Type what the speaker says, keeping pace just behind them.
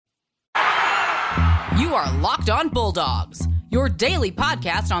You are Locked On Bulldogs, your daily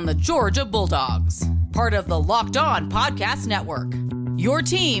podcast on the Georgia Bulldogs. Part of the Locked On Podcast Network, your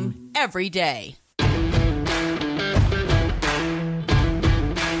team every day.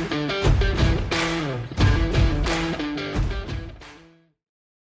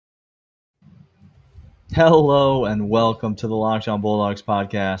 Hello and welcome to the Locked On Bulldogs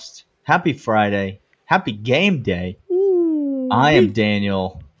podcast. Happy Friday. Happy game day. Ooh, I am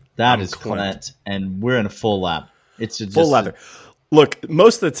Daniel. That I'm is Clint. Clint. And we're in a full lap. It's just Full leather. Look,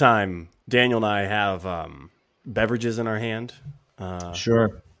 most of the time, Daniel and I have beverages in our hand.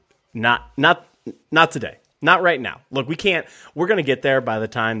 Sure. Not today. Not right now. Look, we can't. We're going to get there by the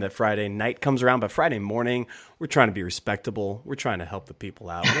time that Friday night comes around. But Friday morning, we're trying to be respectable. We're trying to help the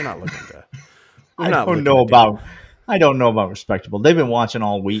people out. We're not looking to. I don't know about respectable. They've been watching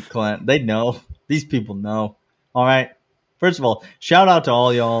all week, Clint. They know. These people know. All right. First of all, shout out to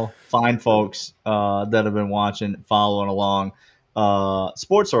all y'all fine folks that have been watching, following along.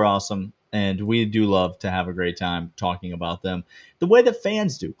 Sports are awesome, and we do love to have a great time talking about them the way that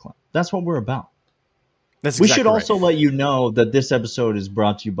fans do, Clint. That's what we're about. That's We exactly should also right. let you know that this episode is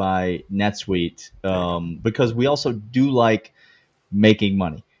brought to you by NetSuite because we also do like making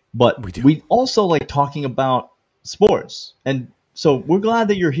money. But We do. we also like talking about sports. And so we're glad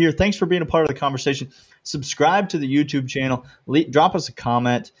that you're here. Thanks for being a part of the conversation. Subscribe to the YouTube channel. Drop us a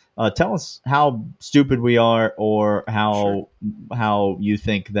comment. Tell us how stupid we are or how you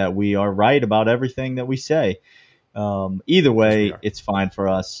think that we are right about everything that we say. Either way, are. it's fine for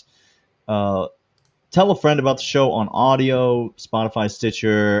us. Tell a friend about the show on audio, Spotify,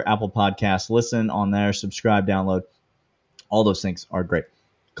 Stitcher, Apple Podcasts. Listen on there, subscribe, download. All those things are great.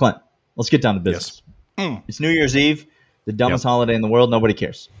 Clint, let's get down to business. Yes. It's New Year's Eve, the dumbest holiday in the world. Nobody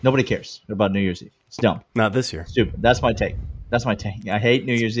cares. Nobody cares about New Year's Eve. It's dumb. Not this year. Stupid. That's my take. I hate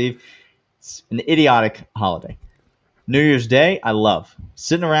New Year's Eve. It's an idiotic holiday. New Year's Day, I love.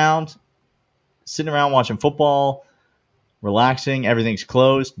 Sitting around watching football, relaxing, everything's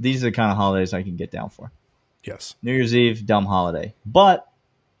closed. These are the kind of holidays I can get down for. Yes. New Year's Eve, dumb holiday. But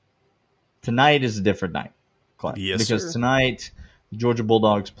tonight is a different night, Clint. Yes, because sir. tonight, the Georgia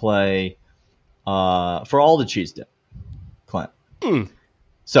Bulldogs play for all the cheese dip, Clint.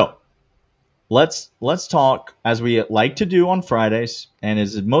 So let's talk, as we like to do on Fridays, and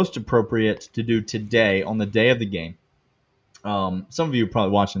is most appropriate to do today on the day of the game. Some of you are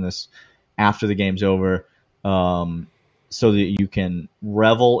probably watching this after the game's over, so that you can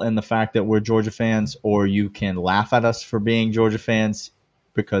revel in the fact that we're Georgia fans, or you can laugh at us for being Georgia fans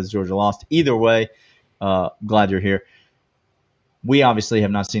because Georgia lost. Either way, glad you're here. We obviously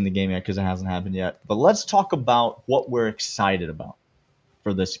have not seen the game yet because it hasn't happened yet. But let's talk about what we're excited about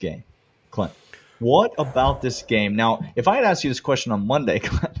for this game. Clint, what about this game? Now, if I had asked you this question on Monday,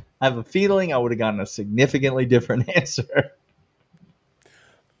 Clint, I have a feeling I would have gotten a significantly different answer.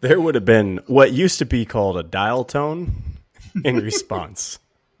 There would have been what used to be called a dial tone in response,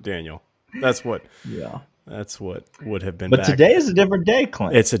 Daniel. That's what would have been. But back. today is a different day,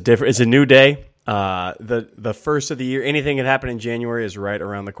 Clint. It's a new day. The first of the year. Anything that happened in January is right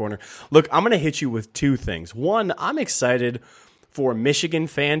around the corner. Look, I'm going to hit you with two things. One, I'm excited for a Michigan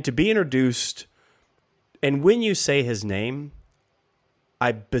fan to be introduced, and when you say his name,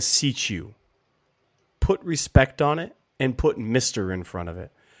 I beseech you, put respect on it and put Mr. in front of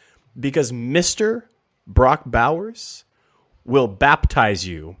it, because Mr. Brock Bowers will baptize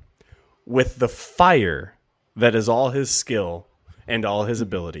you with the fire that is all his skill and all his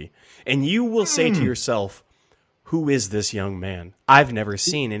ability. And you will say to yourself, who is this young man? I've never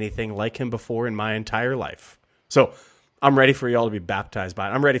seen anything like him before in my entire life. So I'm ready for y'all to be baptized by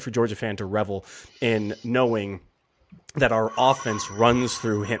it. I'm ready for Georgia fan to revel in knowing that our offense runs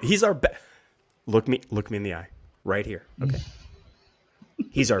through him. He's our best. Look me in the eye right here. Okay.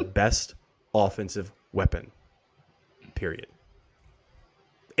 He's our best offensive weapon. Period.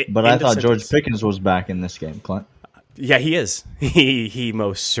 But I thought George Pickens was back in this game, Clint. Yeah, he is. He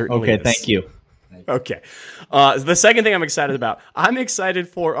most certainly is. Okay, thank you. Okay. The second thing I'm excited about, I'm excited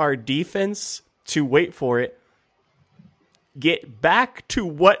for our defense to, wait for it, get back to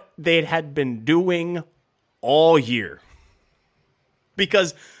what they had been doing all year.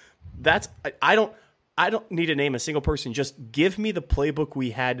 Because I don't need to name a single person. Just give me the playbook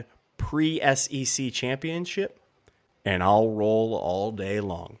we had pre-SEC championship, and I'll roll all day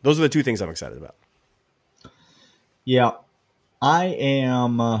long. Those are the two things I'm excited about. Yeah, I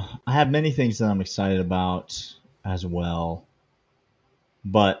am. I have many things that I'm excited about as well,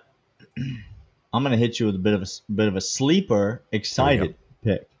 but I'm going to hit you with a bit of a sleeper excited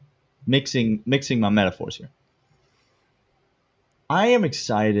pick, mixing my metaphors here. I am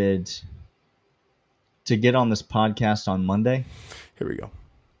excited to get on this podcast on Monday, Here we go.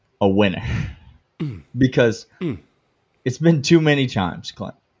 a winner. Because it's been too many times,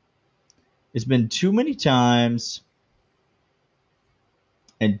 Clint. It's been too many times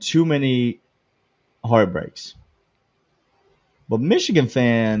and too many heartbreaks. But Michigan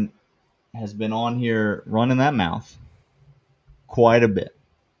fan has been on here running that mouth quite a bit.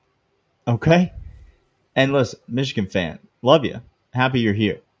 Okay? And listen, Michigan fan, love you. Happy you're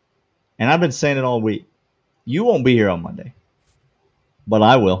here. And I've been saying it all week. You won't be here on Monday. But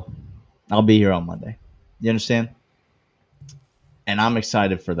I will. I'll be here on Monday. You understand? And I'm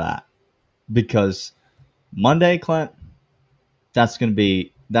excited for that. Because Monday, Clint, that's gonna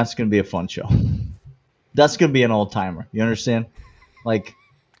be a fun show. That's gonna be an all-timer. You understand? Like,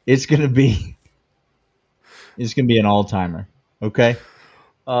 it's gonna be an all-timer. Okay?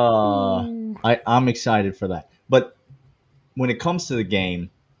 I'm excited for that. But when it comes to the game,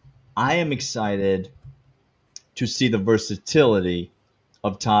 I am excited to see the versatility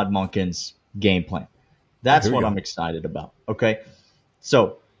of Todd Monken's game plan. That's what I'm excited about. Okay?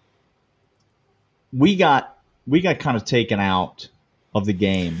 So we got kind of taken out of the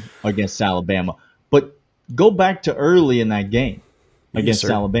game against Alabama. But go back to early in that game against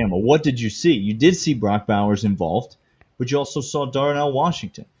Alabama. What did you see? You did see Brock Bowers involved, but you also saw Darnell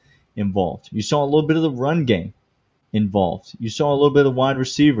Washington involved. You saw a little bit of the run game involved. You saw a little bit of wide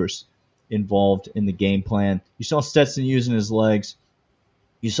receivers involved in the game plan. You saw Stetson using his legs.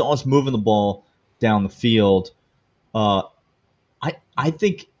 You saw us moving the ball down the field. I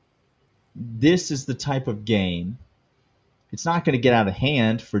think this is the type of game. It's not going to get out of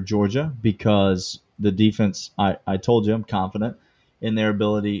hand for Georgia because the defense, I told you, I'm confident in their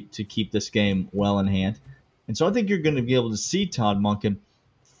ability to keep this game well in hand. And so I think you're going to be able to see Todd Monken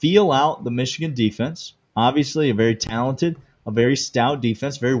feel out the Michigan defense. Obviously, a very talented, a very stout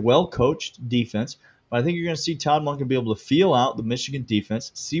defense, very well-coached defense. But I think you're going to see Todd Monken be able to feel out the Michigan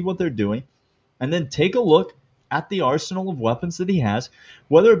defense, see what they're doing, and then take a look at the arsenal of weapons that he has,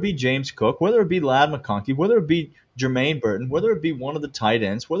 whether it be James Cook, whether it be Ladd McConkey, whether it be Jermaine Burton, whether it be one of the tight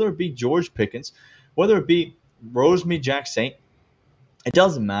ends, whether it be George Pickens, whether it be Rosemary-Jack-Saint. It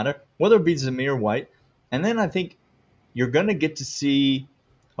doesn't matter. Whether it be Zamir White. And then I think you're going to get to see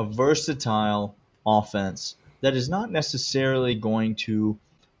a versatile offense that is not necessarily going to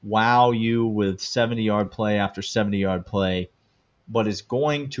wow you with 70-yard play after 70-yard play, but is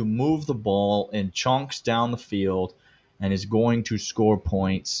going to move the ball in chunks down the field and is going to score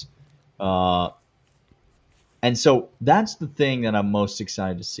points. And so that's the thing that I'm most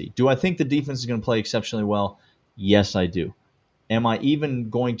excited to see. Do I think the defense is going to play exceptionally well? Yes, I do. Am I even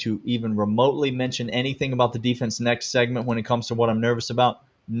going to even remotely mention anything about the defense next segment when it comes to what I'm nervous about?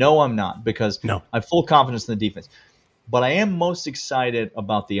 No, I'm not, because I have full confidence in the defense. But I am most excited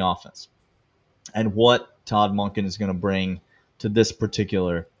about the offense and what Todd Monken is going to bring to this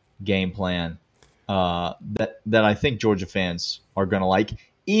particular game plan that I think Georgia fans are going to like.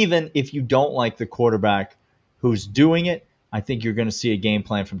 Even if you don't like the quarterback who's doing it, I think you're going to see a game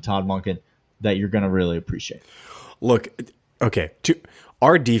plan from Todd Monken that you're going to really appreciate. Look, okay, to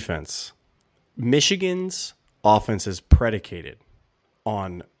our defense, Michigan's offense is predicated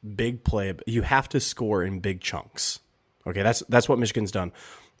on big play. You have to score in big chunks. Okay, that's what Michigan's done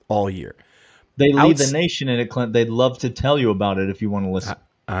all year. They lead the nation in it, Clint. They'd love to tell you about it if you want to listen.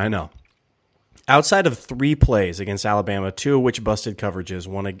 I know. Outside of 3 plays against Alabama, 2 of which busted coverages,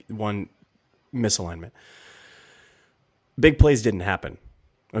 one misalignment, big plays didn't happen.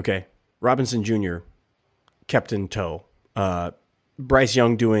 Okay, Robinson Jr. kept in tow. Bryce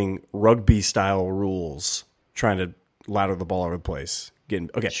Young doing rugby-style rules, trying to ladder the ball over the place.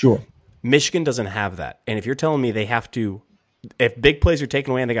 Sure. Michigan doesn't have that. And if you're telling me they have to, if big plays are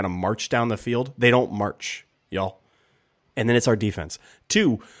taken away and they got to march down the field, they don't march, y'all. And then it's our defense.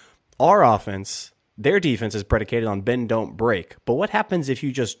 2, our offense, their defense is predicated on bend, don't break. But what happens if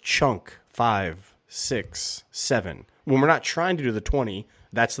you just chunk 5, 6, 7? When we're not trying to do the 20,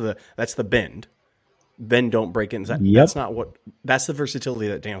 that's the bend. Bend, don't break it. That's the versatility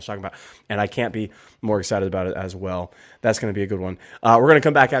that Daniel's talking about. And I can't be more excited about it as well. That's going to be a good one. We're going to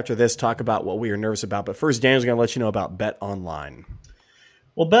come back after this, talk about what we are nervous about. But first, Daniel's going to let you know about Bet Online.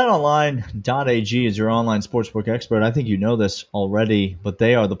 Well, BetOnline.ag is your online sportsbook expert. I think you know this already, but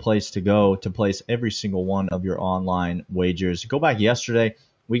they are the place to go to place every single one of your online wagers. Go back yesterday,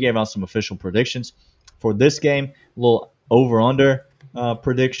 we gave out some official predictions for this game, a little over-under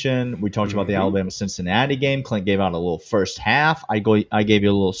prediction. We talked about the Alabama-Cincinnati game. Clint gave out a little first half. I gave you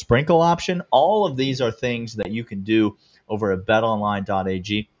a little sprinkle option. All of these are things that you can do over at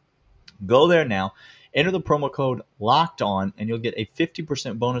betonline.ag. Go there now Enter the promo code Locked On, and you'll get a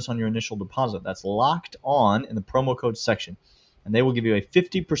 50% bonus on your initial deposit. That's Locked On in the promo code section, and they will give you a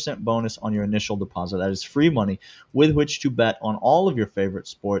 50% bonus on your initial deposit. That is free money with which to bet on all of your favorite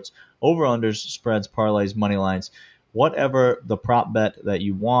sports, over-unders, spreads, parlays, money lines, whatever the prop bet that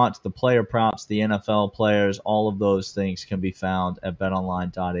you want, the player props, the NFL players, all of those things can be found at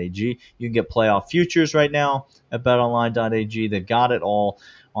betonline.ag. You can get playoff futures right now at betonline.ag. They got it all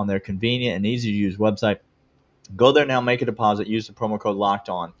on their convenient and easy-to-use website. Go there now, make a deposit, use the promo code Locked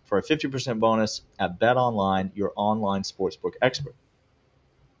On for a 50% bonus at BetOnline, your online sportsbook expert.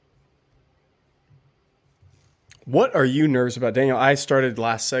 What are you nervous about? Daniel, I started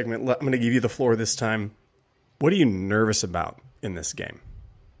last segment. I'm going to give you the floor this time. What are you nervous about in this game?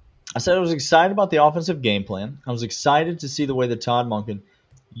 I said I was excited about the offensive game plan. I was excited to see the way that Todd Monken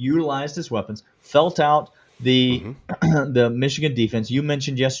utilized his weapons, felt out the Michigan defense. You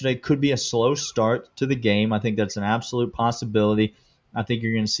mentioned yesterday could be a slow start to the game. I think that's an absolute possibility. I think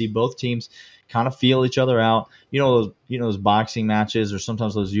you're going to see both teams kind of feel each other out. Those boxing matches or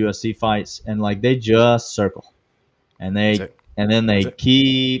sometimes those UFC fights, and like they just circle, and then they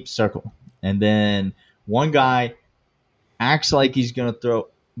keep circle, and then one guy acts like he's going to throw,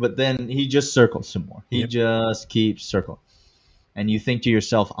 but then he just circles some more. He just keeps circling. And you think to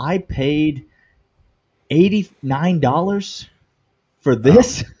yourself, I paid $89 for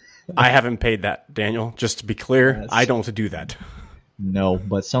this? I haven't paid that, Daniel. Just to be clear, I don't do that. No,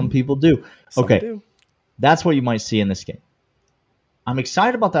 but some people do. Some okay, do. That's what you might see in this game. I'm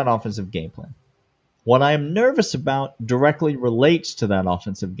excited about that offensive game plan. What I am nervous about directly relates to that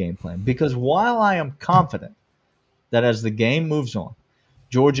offensive game plan, because while I am confident that as the game moves on,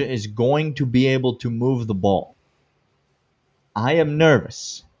 Georgia is going to be able to move the ball, I am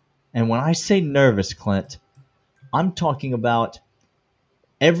nervous. And when I say nervous, Clint, I'm talking about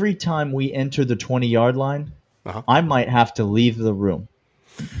every time we enter the 20-yard line, I might have to leave the room,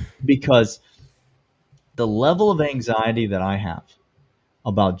 because the level of anxiety that I have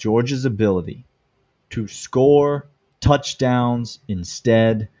about Georgia's ability to score touchdowns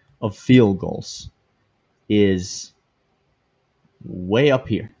instead of field goals is way up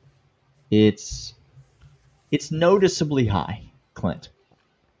here. It's noticeably high, Clint.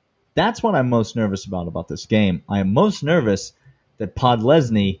 That's what I'm most nervous about this game. I am most nervous that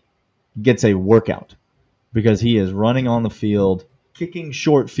Podlesny gets a workout, because he is running on the field, kicking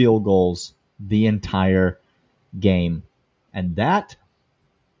short field goals the entire game. And that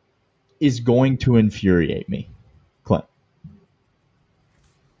is going to infuriate me, Clint.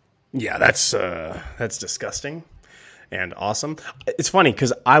 Yeah, that's disgusting and awesome. It's funny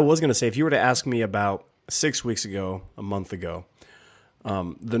because I was going to say, if you were to ask me about 6 weeks ago, a month ago,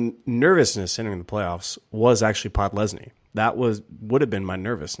 the nervousness entering the playoffs was actually Podlesny. That would have been my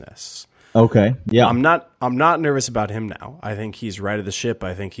nervousness. Okay, yeah. I'm not nervous about him now. I think he's right of the ship.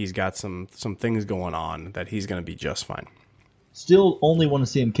 I think he's got some things going on that he's going to be just fine. Still only want to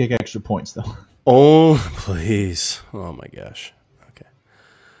see him kick extra points, though. Oh, please. Oh, my gosh. Okay.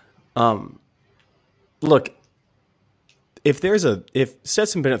 Look, if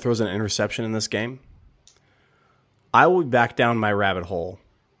Stetson Bennett throws an interception in this game, I will back down my rabbit hole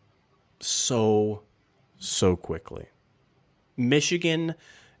so quickly. Michigan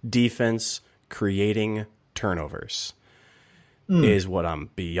defense creating turnovers is what I'm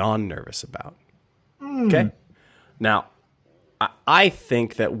beyond nervous about. Okay? Now, I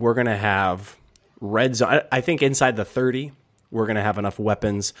think that we're going to have red zone. I think inside the 30, we're going to have enough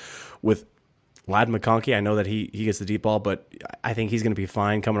weapons with Ladd McConkey. I know that he gets the deep ball, but I think he's going to be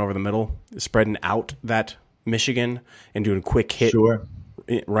fine coming over the middle, spreading out that Michigan and doing quick hit,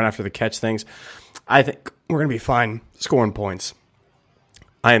 run after the catch things. I think we're going to be fine scoring points.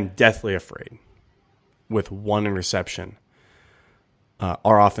 I am deathly afraid with one interception,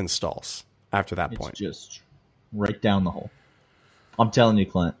 our offense stalls after that point. It's just right down the hole. I'm telling you,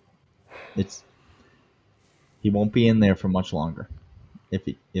 Clint, he won't be in there for much longer. If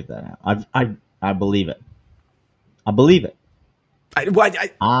that happens, I believe it. I believe it.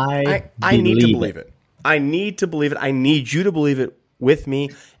 I need to believe it. I need to believe it. I need you to believe it with me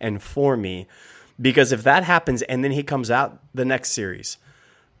and for me, because if that happens and then he comes out the next series,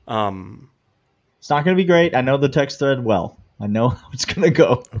 it's not going to be great. I know the text thread well. I know how it's going to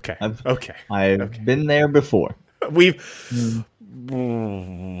go. Okay. I've been there before. All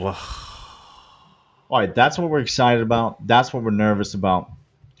right, that's what we're excited about. That's what we're nervous about.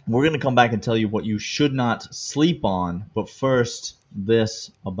 We're going to come back and tell you what you should not sleep on. But first,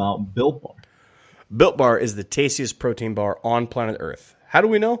 this about Built Bar. Built Bar is the tastiest protein bar on planet Earth. How do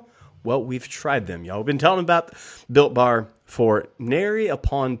we know? Well, we've tried them, y'all. We've been telling about Built Bar for nary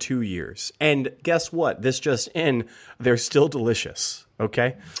upon 2 years. And guess what? This just in, they're still delicious.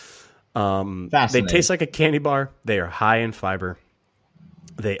 Okay. They taste like a candy bar. They are high in fiber.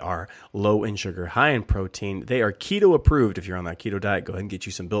 They are low in sugar, high in protein. They are keto approved. If you're on that keto diet, go ahead and get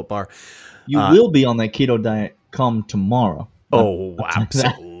you some Built Bar. You will be on that keto diet come tomorrow. Oh,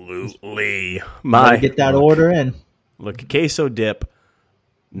 absolutely. Get that order in. Look, queso dip,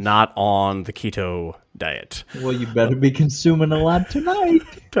 not on the keto diet. Well, you better be consuming a lot tonight.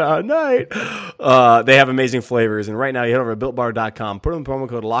 They have amazing flavors. And right now, you head over to BuiltBar.com. Put in the promo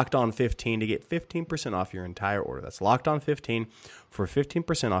code LOCKEDON15 to get 15% off your entire order. That's LOCKEDON15 for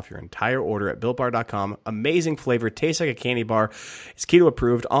 15% off your entire order at BuiltBar.com. Amazing flavor. Tastes like a candy bar. It's keto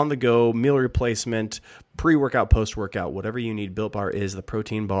approved, on the go, meal replacement, pre-workout, post-workout, whatever you need. Built Bar is the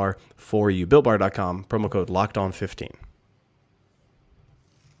protein bar for you. BuiltBar.com. Promo code LOCKEDON15.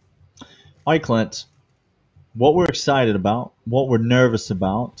 All right, Clint. What we're excited about, what we're nervous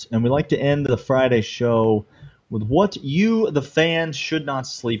about, and we like to end the Friday show with what you, the fans, should not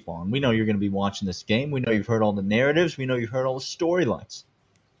sleep on. We know you're going to be watching this game. We know you've heard all the narratives. We know you've heard all the storylines.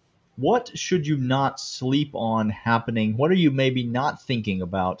 What should you not sleep on happening? What are you maybe not thinking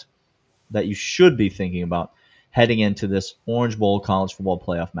about that you should be thinking about heading into this Orange Bowl college football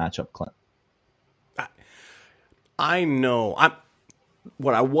playoff matchup, Clint? I know.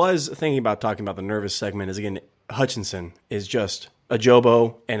 What I was thinking about talking about the nervous segment is, again, Hutchinson is just a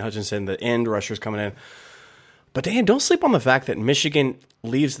Jobo, and Hutchinson, the end rushers coming in. But Dan, don't sleep on the fact that Michigan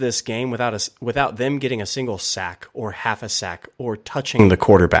leaves this game without them getting a single sack or half a sack or touching the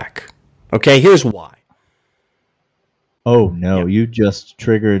quarterback. Okay, here's why. Oh no, You just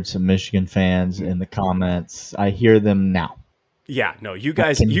triggered some Michigan fans in the comments. I hear them now. Yeah, no, you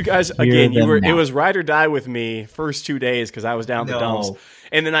guys again, it was ride or die with me first 2 days because I was down the dumps.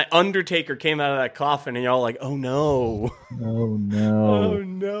 And then Undertaker came out of that coffin and y'all like, oh no. Oh no. Oh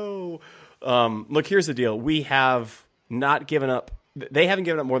no. Look, here's the deal. We have not given up. They haven't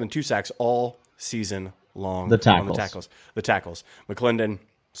given up more than 2 sacks all season long. The tackles. McClendon,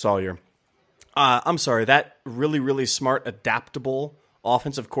 Sawyer. I'm sorry, that really, really smart, adaptable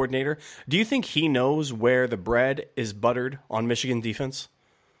offensive coordinator. Do you think he knows where the bread is buttered on Michigan defense?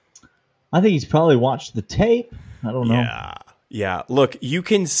 I think he's probably watched the tape. I don't know. Yeah. Look, you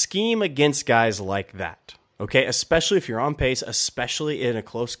can scheme against guys like that. Okay, especially if you're on pace, especially in a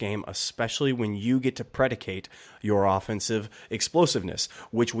close game, especially when you get to predicate your offensive explosiveness,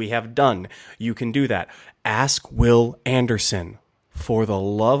 which we have done. You can do that. Ask Will Anderson, for the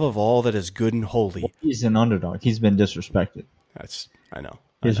love of all that is good and holy. Well, he's an underdog. He's been disrespected. I know.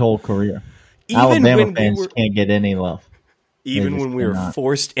 His whole career. Alabama fans can't get any love. Even when we were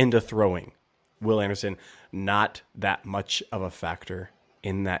forced into throwing, Will Anderson, not that much of a factor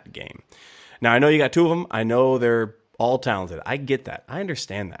in that game. Now, I know you got 2 of them. I know they're all talented. I get that. I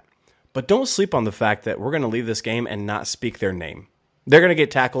understand that. But don't sleep on the fact that we're going to leave this game and not speak their name. They're going to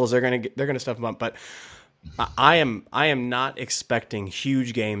get tackles. They're going to stuff them up. But I am not expecting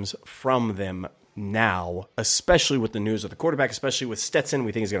huge games from them now, especially with the news of the quarterback, especially with Stetson.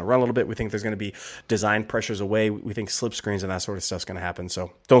 We think he's going to run a little bit. We think there's going to be design pressures away. We think slip screens and that sort of stuff's going to happen.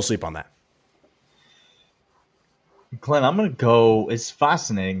 So don't sleep on that. Clint, I'm going to go. It's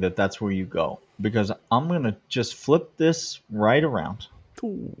fascinating that that's where you go, because I'm going to just flip this right around.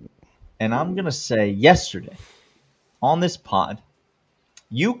 Ooh. And I'm going to say yesterday on this pod,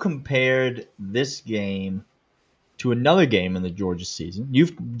 you compared this game to another game in the Georgia season.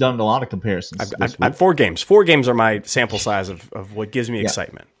 You've done a lot of comparisons. I've 4 games. 4 games are my sample size of what gives me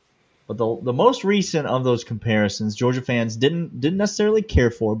excitement. But the most recent of those comparisons, Georgia fans didn't necessarily care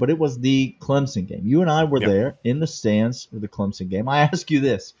for, but it was the Clemson game. You and I were there in the stands for the Clemson game. I ask you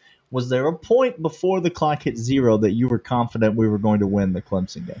this. Was there a point before the clock hit 0 that you were confident we were going to win the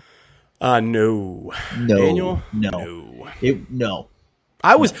Clemson game? No. Daniel? No. No.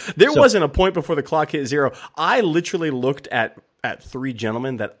 There wasn't a point before the clock hit 0. I literally looked at 3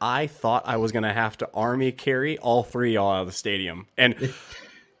 gentlemen that I thought I was going to have to army carry all 3 y'all out of the stadium. And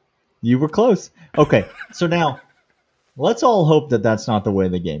you were close. Okay, so now let's all hope that that's not the way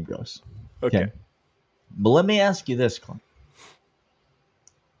the game goes. Okay. But let me ask you this, Clint.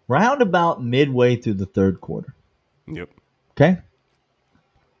 Round about midway through the 3rd quarter. Yep. Okay?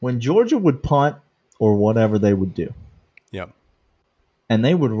 When Georgia would punt or whatever they would do. Yep. And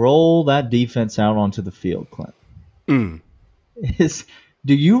they would roll that defense out onto the field, Clint. Do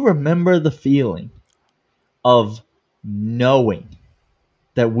you remember the feeling of knowing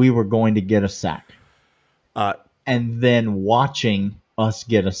that we were going to get a sack and then watching us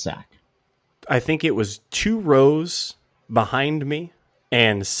get a sack? I think it was 2 rows behind me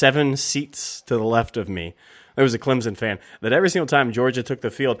and 7 seats to the left of me. there was a Clemson fan, that every single time Georgia took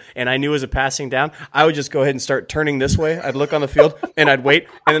the field and I knew as a passing down, I would just go ahead and start turning this way. I'd look on the field and I'd wait,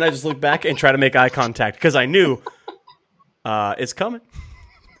 and then I'd just look back and try to make eye contact because I knew it's coming.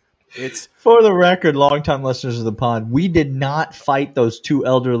 It's For the record, longtime listeners of the pod, we did not fight those two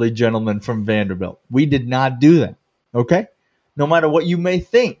elderly gentlemen from Vanderbilt. We did not do that, okay? No matter what you may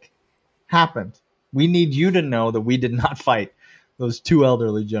think happened, we need you to know that we did not fight those two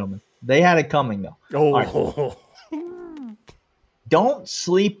elderly gentlemen. They had it coming, though. oh, Right. Don't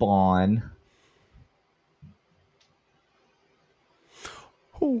sleep on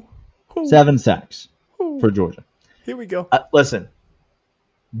Ooh. 7 sacks for Georgia. Here we go. Listen,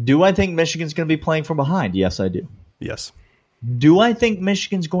 do I think Michigan's going to be playing from behind? Yes, I do. Yes. Do I think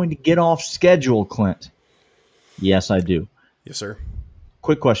Michigan's going to get off schedule, Clint? Yes, I do. Yes, sir.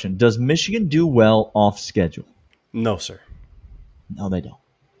 Quick question. Does Michigan do well off schedule? No, sir. No, they don't.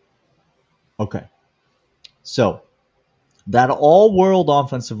 Okay. So, that all-world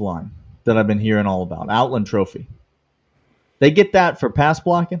offensive line that I've been hearing all about, Outland Trophy, they get that for pass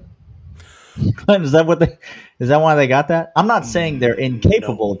blocking? Is that why they got that? I'm not saying they're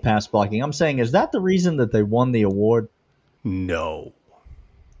incapable of pass blocking. I'm saying, is that the reason that they won the award? No.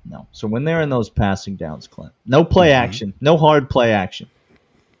 No. So when they're in those passing downs, Clint, no play action, no hard play action.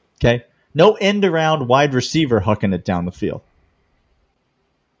 Okay? No end around wide receiver hucking it down the field.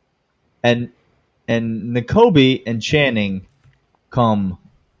 And Nakobe and Channing come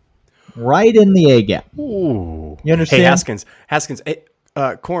right in the A gap. Ooh. You understand? Hey, Haskins. Hey,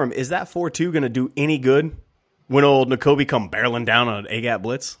 Corum, is that 4-2 going to do any good when old Nakobe come barreling down on an A-gap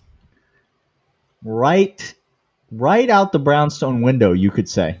blitz? Right out the brownstone window, you could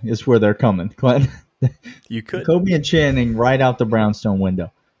say, is where they're coming, Clint. You could. Nakobe and Channing right out the brownstone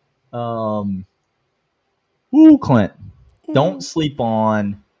window. Clint. Don't sleep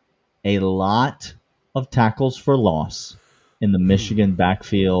on a lot of tackles for loss in the Michigan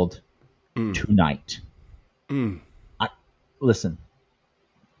backfield tonight. Listen,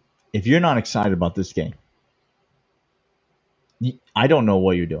 if you're not excited about this game, I don't know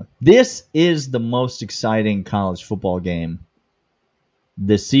what you're doing. This is the most exciting college football game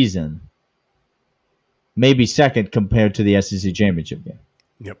this season. Maybe second compared to the SEC championship game.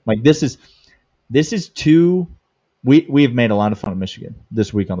 Yep. Like this is two. We have made a lot of fun of Michigan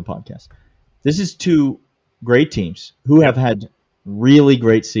this week on the podcast. This is two great teams who have had really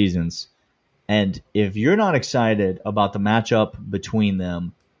great seasons. And if you're not excited about the matchup between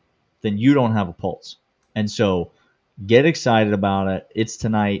them, then you don't have a pulse. And so get excited about it. It's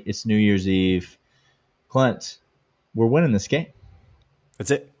tonight. It's New Year's Eve. Clint, we're winning this game.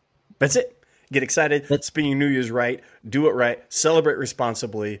 That's it. Get excited. Spend your New Year's right. Do it right. Celebrate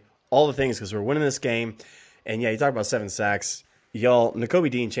responsibly. All the things because we're winning this game. And, yeah, you talk about 7 sacks. Y'all, Nakobe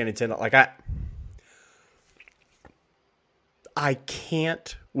Dean, Channing Tindall, like I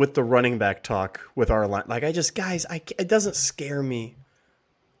can't with the running back talk with our line. Like, it doesn't scare me.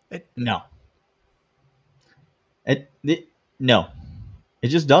 No. No. It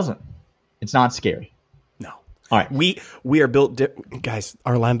just doesn't. It's not scary. No. All right. We are built guys,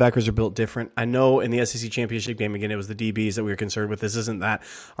 our linebackers are built different. I know in the SEC championship game, again, it was the DBs that we were concerned with. This isn't that.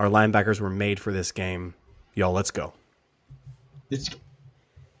 Our linebackers were made for this game. Y'all, let's go.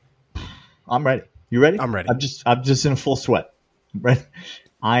 I'm ready. You ready? I'm ready. I'm just in a full sweat. Ready?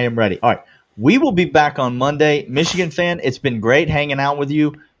 I am ready. All right. We will be back on Monday. Michigan fan, it's been great hanging out with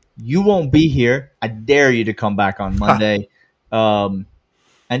you. You won't be here. I dare you to come back on Monday. And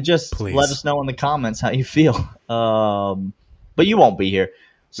just Please. Let us know in the comments how you feel. But you won't be here.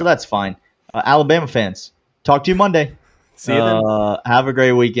 So that's fine. Alabama fans, talk to you Monday. See you then. Have a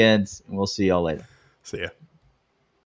great weekend. And we'll see y'all later. See ya.